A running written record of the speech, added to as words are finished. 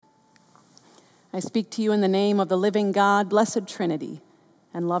I speak to you in the name of the living God, blessed Trinity,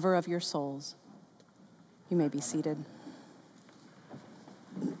 and lover of your souls. You may be seated.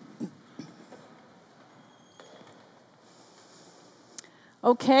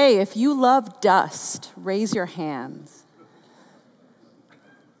 Okay, if you love dust, raise your hands.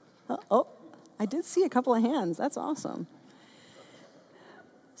 Oh, I did see a couple of hands. That's awesome.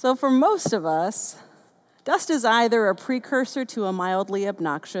 So for most of us, dust is either a precursor to a mildly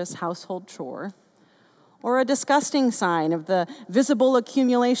obnoxious household chore or a disgusting sign of the visible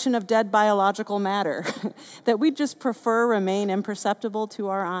accumulation of dead biological matter that we just prefer remain imperceptible to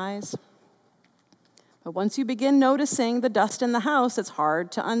our eyes. But once you begin noticing the dust in the house, it's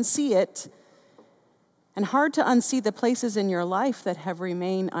hard to unsee it, and hard to unsee the places in your life that have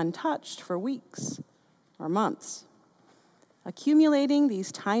remained untouched for weeks or months, accumulating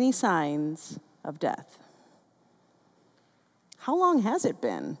these tiny signs of death. How long has it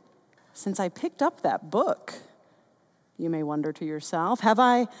been since I picked up that book? You may wonder to yourself. Have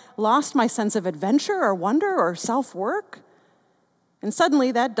I lost my sense of adventure or wonder or self-work? And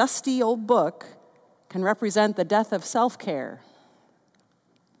suddenly that dusty old book can represent the death of self-care.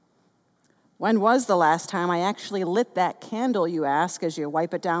 When was the last time I actually lit that candle, you ask, as you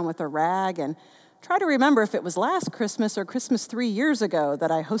wipe it down with a rag and try to remember if it was last Christmas or Christmas 3 years ago that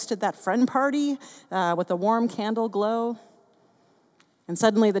I hosted that friend party with a warm candle glow? And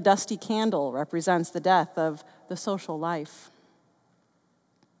suddenly the dusty candle represents the death of the social life.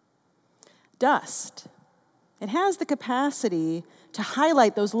 Dust, it has the capacity to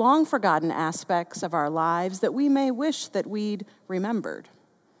highlight those long-forgotten aspects of our lives that we may wish that we'd remembered.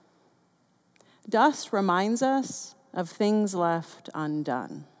 Dust reminds us of things left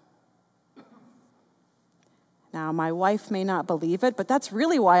undone. Now, my wife may not believe it, but that's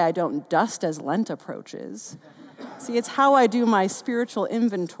really why I don't dust as Lent approaches. See, it's how I do my spiritual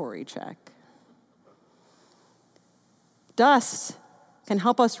inventory check. Dust can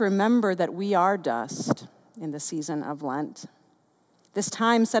help us remember that we are dust in the season of Lent. This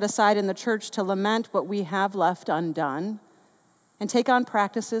time set aside in the church to lament what we have left undone and take on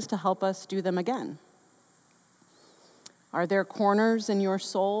practices to help us do them again. Are there corners in your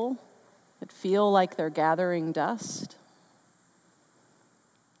soul that feel like they're gathering dust?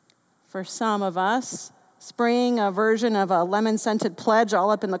 For some of us, spraying a version of a lemon-scented pledge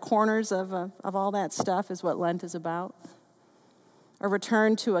all up in the corners of all that stuff is what Lent is about. A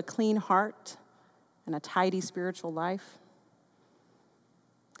return to a clean heart and a tidy spiritual life.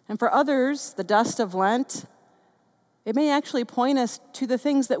 And for others, the dust of Lent, it may actually point us to the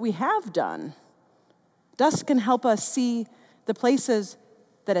things that we have done. Dust can help us see the places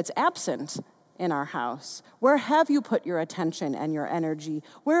that it's absent in our house. Where have you put your attention and your energy?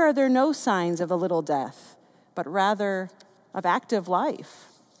 Where are there no signs of a little death, but rather of active life?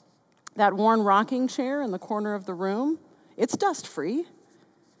 That worn rocking chair in the corner of the room, it's dust-free.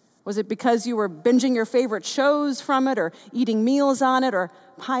 Was it because you were binging your favorite shows from it, or eating meals on it, or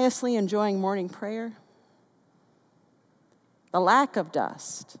piously enjoying morning prayer? The lack of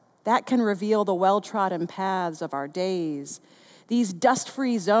dust, that can reveal the well-trodden paths of our days. These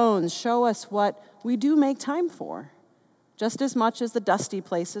dust-free zones show us what we do make time for, just as much as the dusty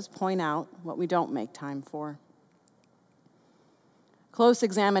places point out what we don't make time for. Close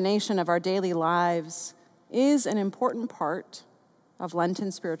examination of our daily lives is an important part of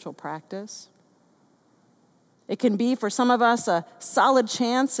Lenten spiritual practice. It can be, for some of us, a solid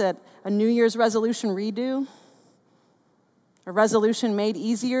chance at a New Year's resolution redo. A resolution made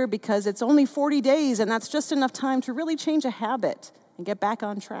easier because it's only 40 days, and that's just enough time to really change a habit and get back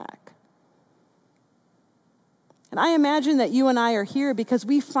on track. And I imagine that you and I are here because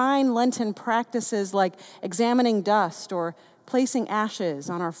we find Lenten practices like examining dust or placing ashes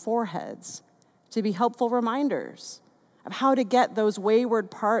on our foreheads to be helpful reminders of how to get those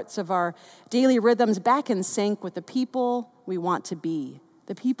wayward parts of our daily rhythms back in sync with the people we want to be,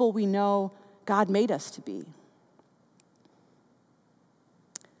 the people we know God made us to be.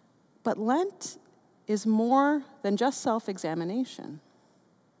 But Lent is more than just self-examination.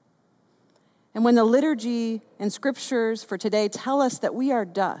 And when the liturgy and scriptures for today tell us that we are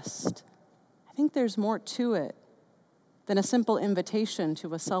dust, I think there's more to it than a simple invitation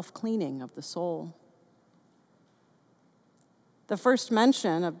to a self-cleaning of the soul. The first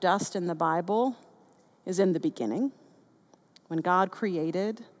mention of dust in the Bible is in the beginning, when God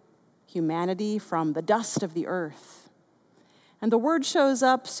created humanity from the dust of the earth. And the word shows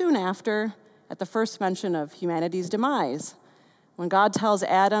up soon after at the first mention of humanity's demise, when God tells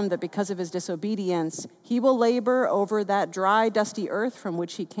Adam that because of his disobedience, he will labor over that dry, dusty earth from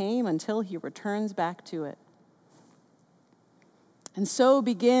which he came until he returns back to it. And so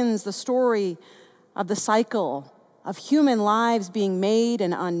begins the story of the cycle of human lives being made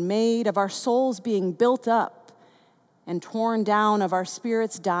and unmade, of our souls being built up and torn down, of our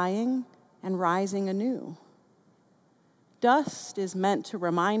spirits dying and rising anew. Dust is meant to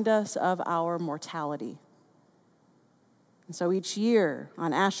remind us of our mortality. And so each year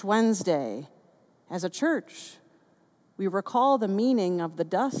on Ash Wednesday, as a church, we recall the meaning of the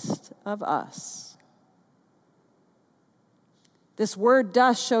dust of us. This word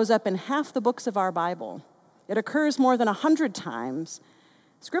dust shows up in half the books of our Bible. It occurs more than 100 times.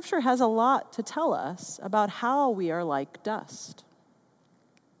 Scripture has a lot to tell us about how we are like dust.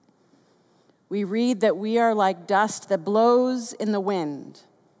 We read that we are like dust that blows in the wind.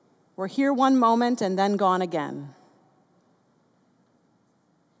 We're here one moment and then gone again.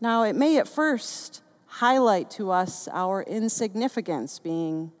 Now, it may at first highlight to us our insignificance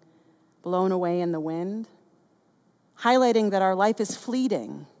being blown away in the wind, highlighting that our life is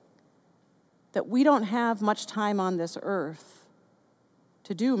fleeting, that we don't have much time on this earth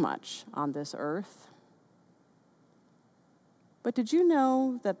to do much on this earth. But did you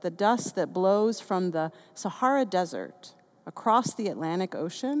know that the dust that blows from the Sahara Desert across the Atlantic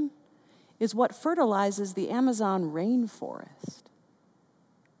Ocean is what fertilizes the Amazon rainforest?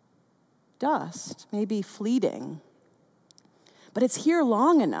 Dust may be fleeting, but it's here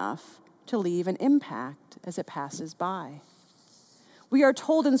long enough to leave an impact as it passes by. We are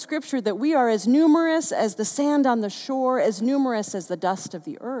told in Scripture that we are as numerous as the sand on the shore, as numerous as the dust of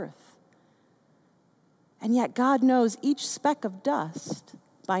the earth. And yet God knows each speck of dust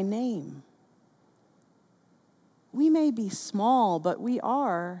by name. We may be small, but we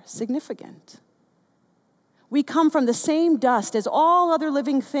are significant. We come from the same dust as all other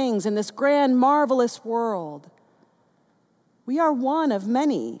living things in this grand, marvelous world. We are one of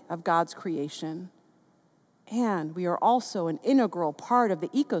many of God's creation, and we are also an integral part of the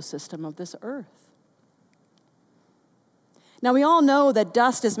ecosystem of this earth. Now, we all know that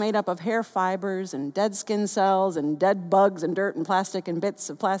dust is made up of hair fibers and dead skin cells and dead bugs and dirt and plastic and bits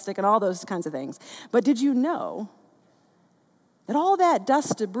of plastic and all those kinds of things. But did you know that all that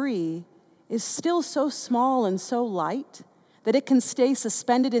dust debris is still so small and so light that it can stay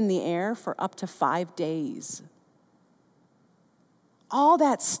suspended in the air for up to 5 days? All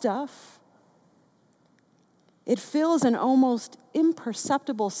that stuff, it fills an almost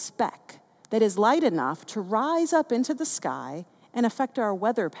imperceptible speck that is light enough to rise up into the sky and affect our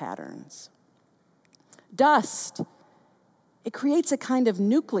weather patterns. Dust, it creates a kind of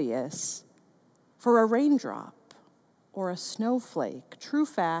nucleus for a raindrop or a snowflake. True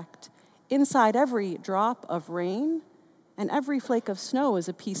fact, inside every drop of rain and every flake of snow is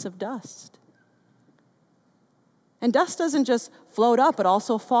a piece of dust. And dust doesn't just float up, it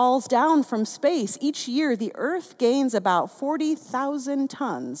also falls down from space. Each year, the Earth gains about 40,000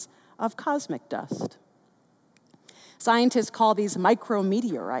 tons of cosmic dust. Scientists call these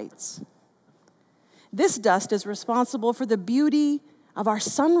micrometeorites. This dust is responsible for the beauty of our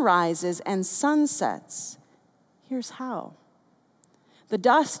sunrises and sunsets. Here's how. The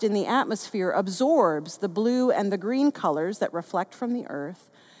dust in the atmosphere absorbs the blue and the green colors that reflect from the earth,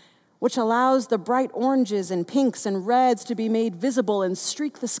 which allows the bright oranges and pinks and reds to be made visible and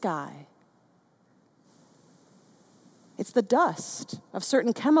streak the sky. It's the dust of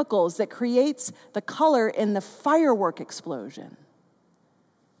certain chemicals that creates the color in the firework explosion.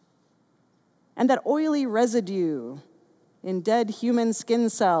 And that oily residue in dead human skin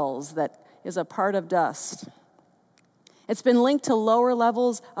cells that is a part of dust. It's been linked to lower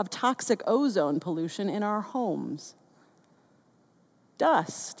levels of toxic ozone pollution in our homes.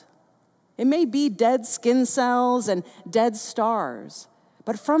 Dust. It may be dead skin cells and dead stars,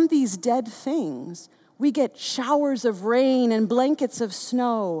 but from these dead things, we get showers of rain and blankets of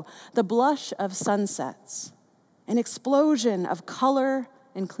snow, the blush of sunsets, an explosion of color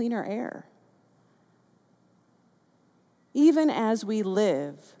and cleaner air. Even as we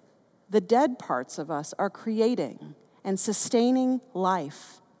live, the dead parts of us are creating and sustaining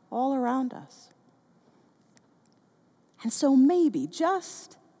life all around us. And so maybe,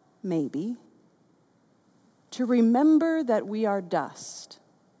 just maybe, to remember that we are dust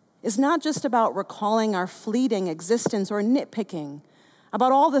is not just about recalling our fleeting existence or nitpicking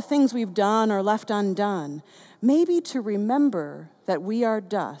about all the things we've done or left undone. Maybe to remember that we are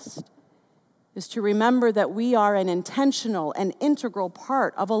dust is to remember that we are an intentional and integral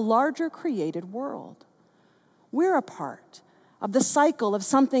part of a larger created world. We're a part of the cycle of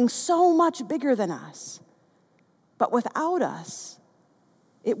something so much bigger than us. But without us,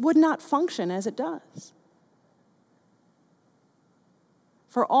 it would not function as it does.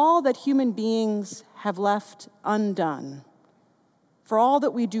 For all that human beings have left undone, for all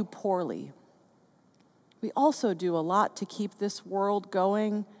that we do poorly, we also do a lot to keep this world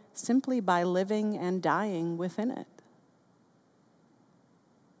going simply by living and dying within it.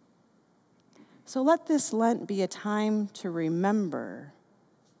 So let this Lent be a time to remember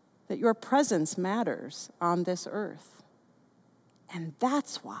that your presence matters on this earth. And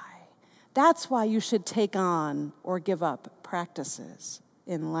that's why you should take on or give up practices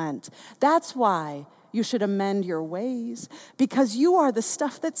in Lent. That's why you should amend your ways, because you are the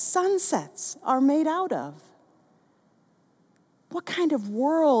stuff that sunsets are made out of. What kind of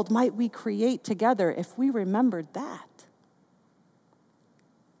world might we create together if we remembered that?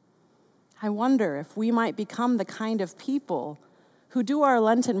 I wonder if we might become the kind of people who do our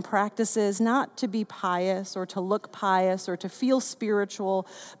Lenten practices not to be pious or to look pious or to feel spiritual,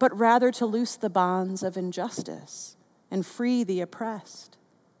 but rather to loose the bonds of injustice and free the oppressed.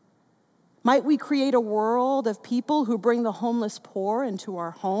 Might we create a world of people who bring the homeless poor into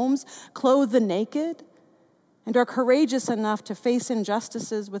our homes, clothe the naked, and are courageous enough to face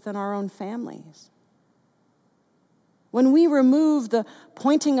injustices within our own families? When we remove the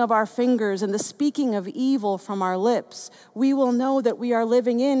pointing of our fingers and the speaking of evil from our lips, we will know that we are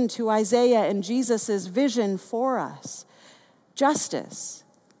living into Isaiah and Jesus' vision for us. Justice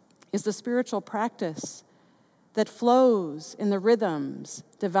is the spiritual practice that flows in the rhythms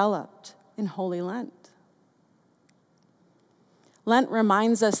developed in Holy Lent. Lent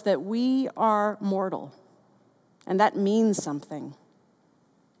reminds us that we are mortal, and that means something.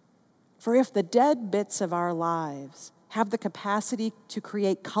 For if the dead bits of our lives have the capacity to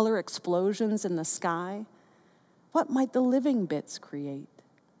create color explosions in the sky, what might the living bits create?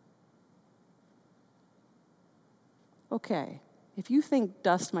 Okay, if you think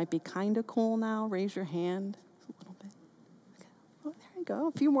dust might be kind of cool now, raise your hand a little bit. Okay. Oh, there you go,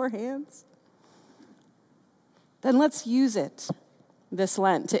 a few more hands. Then let's use it this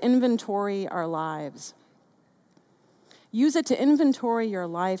Lent to inventory our lives. Use it to inventory your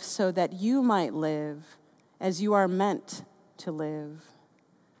life so that you might live as you are meant to live.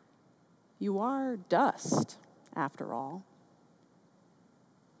 You are dust, after all.